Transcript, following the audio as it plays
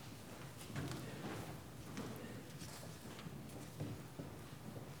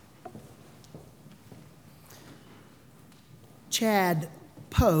Chad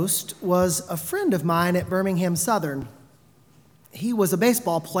Post was a friend of mine at Birmingham Southern. He was a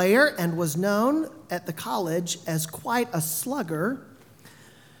baseball player and was known at the college as quite a slugger.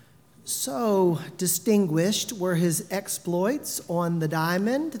 So distinguished were his exploits on the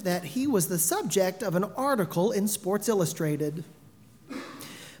diamond that he was the subject of an article in Sports Illustrated.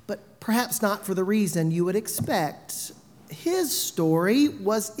 But perhaps not for the reason you would expect. His story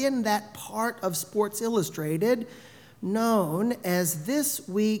was in that part of Sports Illustrated known as this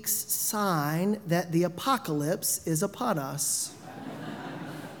week's sign that the apocalypse is upon us.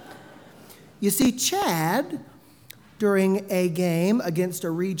 You see, Chad, during a game against a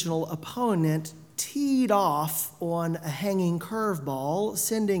regional opponent, teed off on a hanging curveball,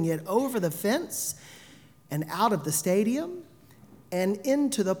 sending it over the fence and out of the stadium and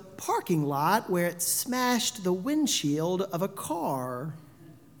into the parking lot where it smashed the windshield of a car.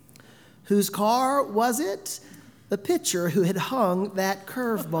 Whose car was it? The pitcher who had hung that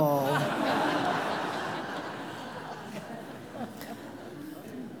curveball.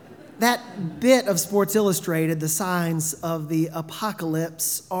 That bit of Sports Illustrated, the signs of the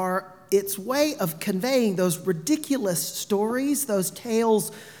apocalypse, are its way of conveying those ridiculous stories, those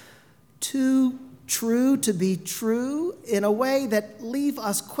tales too true to be true, in a way that leave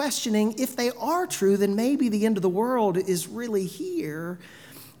us questioning if they are true, then maybe the end of the world is really here.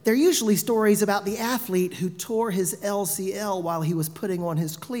 They're usually stories about the athlete who tore his LCL while he was putting on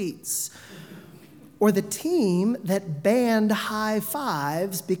his cleats, or the team that banned high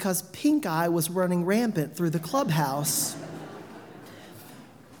fives because pink eye was running rampant through the clubhouse.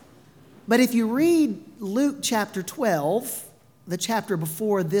 But if you read Luke chapter 12, the chapter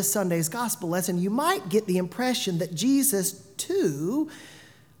before this Sunday's gospel lesson, you might get the impression that Jesus, too,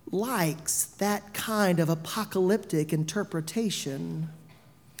 likes that kind of apocalyptic interpretation.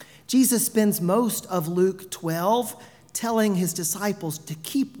 Jesus spends most of Luke 12 telling his disciples to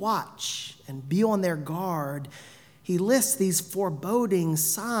keep watch and be on their guard. He lists these foreboding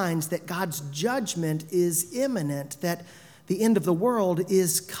signs that God's judgment is imminent, that the end of the world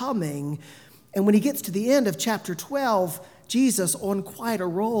is coming. And when he gets to the end of chapter 12, Jesus, on quite a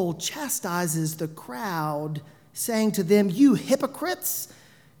roll, chastises the crowd, saying to them, "You hypocrites!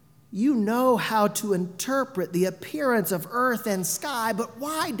 You know how to interpret the appearance of earth and sky, but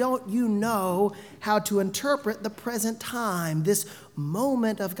why don't you know how to interpret the present time, this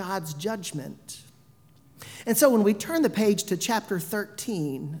moment of God's judgment?" And so when we turn the page to chapter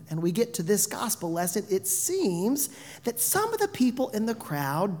 13 and we get to this gospel lesson, it seems that some of the people in the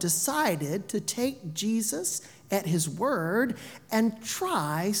crowd decided to take Jesus at his word and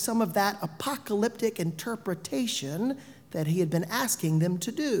try some of that apocalyptic interpretation that he had been asking them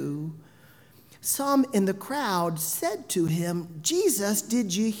to do. Some in the crowd said to him, "Jesus,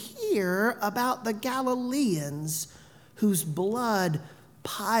 did you hear about the Galileans whose blood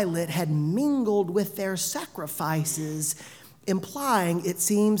Pilate had mingled with their sacrifices?" Implying, it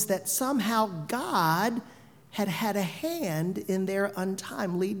seems, that somehow God had had a hand in their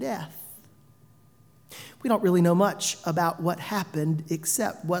untimely death. We don't really know much about what happened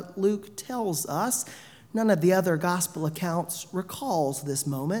except what Luke tells us. None of the other gospel accounts recalls this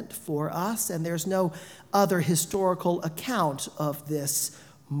moment for us, and there's no other historical account of this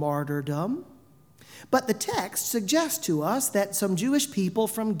martyrdom. But the text suggests to us that some Jewish people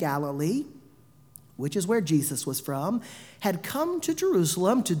from Galilee, which is where Jesus was from, had come to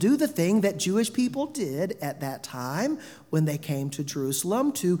Jerusalem to do the thing that Jewish people did at that time when they came to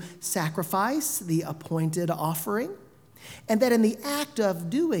Jerusalem, to sacrifice the appointed offering. And that in the act of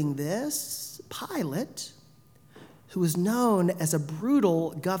doing this, Pilate, who was known as a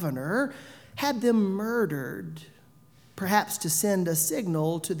brutal governor, had them murdered, perhaps to send a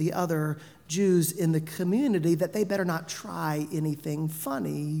signal to the other Jews in the community that they better not try anything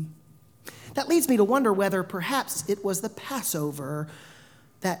funny. That leads me to wonder whether perhaps it was the Passover,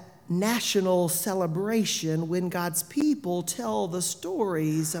 that national celebration when God's people tell the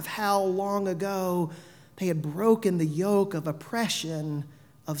stories of how long ago they had broken the yoke of oppression,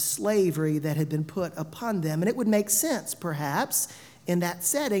 of slavery that had been put upon them. And it would make sense, perhaps, in that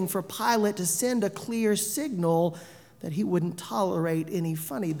setting for Pilate to send a clear signal that he wouldn't tolerate any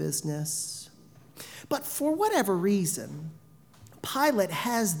funny business. But for whatever reason, Pilate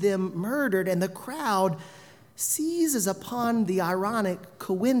has them murdered, and the crowd seizes upon the ironic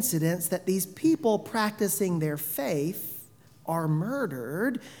coincidence that these people practicing their faith are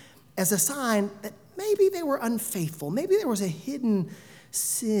murdered as a sign that maybe they were unfaithful. Maybe there was a hidden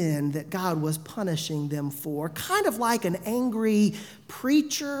sin that God was punishing them for, kind of like an angry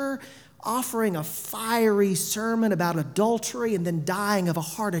preacher offering a fiery sermon about adultery and then dying of a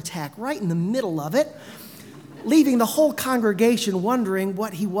heart attack right in the middle of it. leaving the whole congregation wondering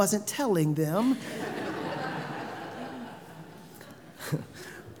what he wasn't telling them.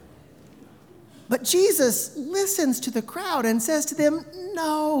 But Jesus listens to the crowd and says to them,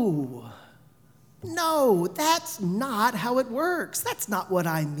 no, that's not how it works. That's not what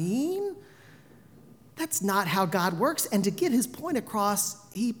I mean. That's not how God works. And to get his point across,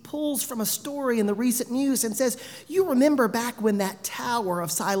 he pulls from a story in the recent news and says, you remember back when that tower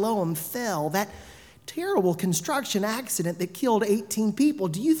of Siloam fell, that terrible construction accident that killed 18 people.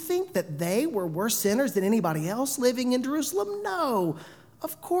 Do you think that they were worse sinners than anybody else living in Jerusalem? No,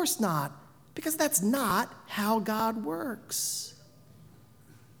 of course not. Because that's not how God works.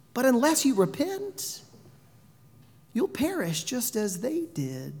 But unless you repent, you'll perish just as they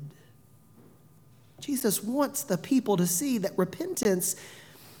did. Jesus wants the people to see that repentance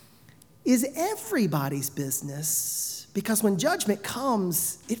is everybody's business, because when judgment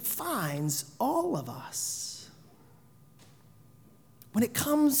comes, it finds all of us. When it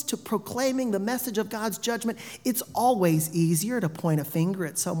comes to proclaiming the message of God's judgment, it's always easier to point a finger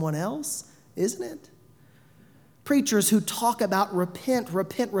at someone else, isn't it? Preachers who talk about repent,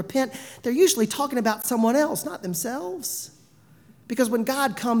 they're usually talking about someone else, not themselves. Because when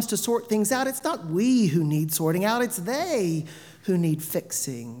God comes to sort things out, it's not we who need sorting out, it's they who need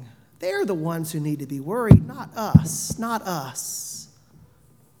fixing. They're the ones who need to be worried, not us.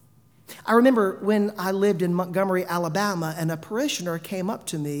 I remember when I lived in Montgomery, Alabama, and a parishioner came up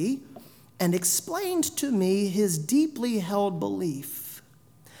to me and explained to me his deeply held belief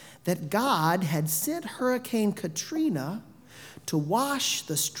that God had sent Hurricane Katrina to wash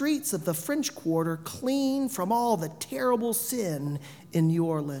the streets of the French Quarter clean from all the terrible sin in New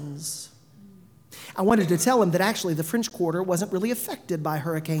Orleans. I wanted to tell him that actually the French Quarter wasn't really affected by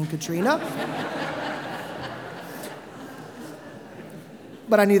Hurricane Katrina.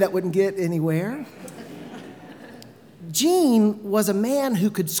 But I knew that wouldn't get anywhere. Gene was a man who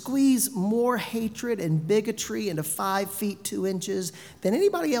could squeeze more hatred and bigotry into 5 feet 2 inches than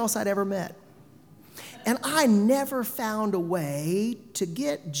anybody else I'd ever met. And I never found a way to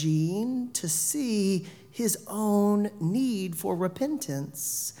get Gene to see his own need for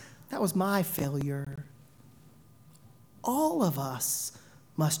repentance. That was my failure. All of us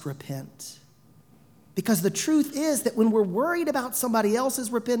must repent. Because the truth is that when we're worried about somebody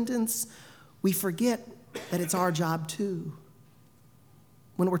else's repentance, we forget that it's our job too.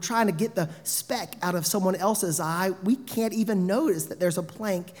 When we're trying to get the speck out of someone else's eye, we can't even notice that there's a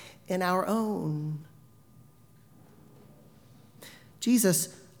plank in our own.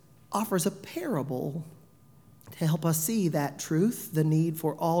 Jesus offers a parable to help us see that truth, the need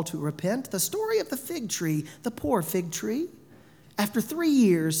for all to repent. The story of the fig tree, the poor fig tree. After 3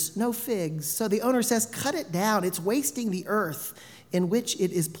 years, no figs. So the owner says, cut it down. It's wasting the earth in which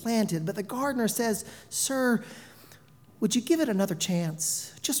it is planted. But the gardener says, sir, would you give it another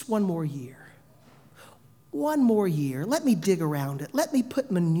chance? Just one more year. One more year. Let me dig around it. Let me put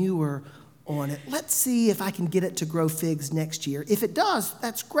manure on it. Let's see if I can get it to grow figs next year. If it does,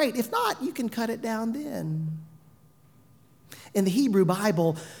 that's great. If not, you can cut it down then. In the Hebrew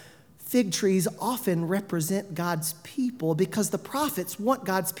Bible, fig trees often represent God's people because the prophets want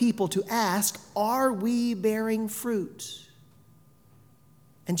God's people to ask, are we bearing fruit?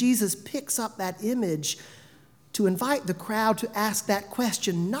 And Jesus picks up that image to invite the crowd to ask that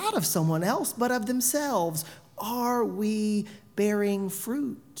question, not of someone else, but of themselves. Are we bearing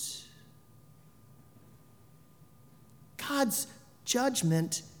fruit? God's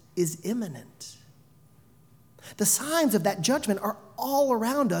judgment is imminent. The signs of that judgment are all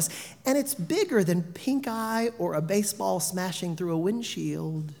around us, and it's bigger than pink eye or a baseball smashing through a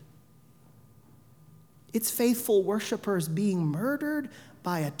windshield. It's faithful worshipers being murdered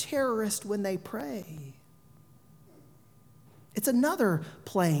by a terrorist when they pray. It's another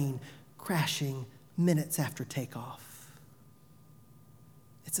plane crashing minutes after takeoff.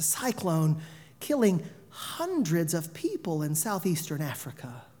 It's a cyclone killing hundreds of people in southeastern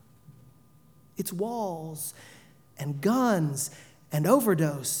Africa. It's walls and guns and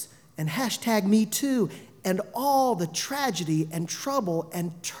overdose and #MeToo and all the tragedy and trouble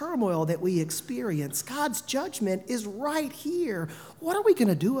and turmoil that we experience. God's judgment is right here. What are we going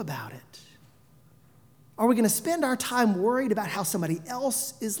to do about it? Are we going to spend our time worried about how somebody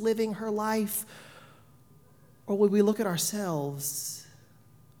else is living her life? Or will we look at ourselves?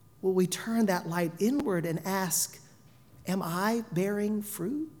 Will we turn that light inward and ask, am I bearing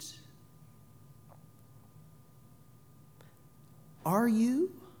fruit? Are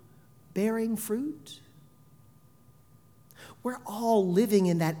you bearing fruit? We're all living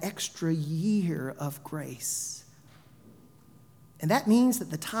in that extra year of grace. And that means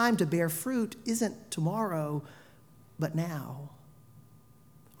that the time to bear fruit isn't tomorrow, but now.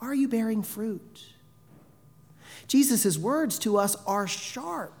 Are you bearing fruit? Jesus' words to us are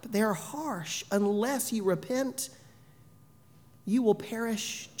sharp. They're harsh. Unless you repent, you will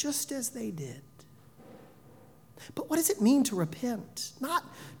perish just as they did. But what does it mean to repent? Not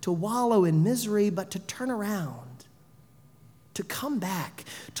to wallow in misery, but to turn around, to come back,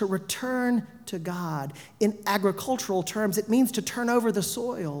 to return to God. In agricultural terms, it means to turn over the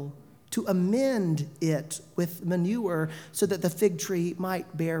soil, to amend it with manure so that the fig tree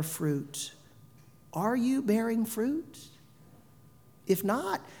might bear fruit. Are you bearing fruit? If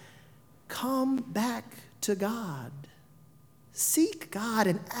not, come back to God. Seek God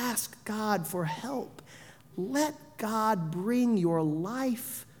and ask God for help. Let God bring your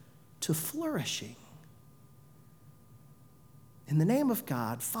life to flourishing. In the name of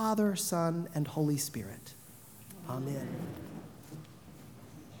God, Father, Son, and Holy Spirit. Amen.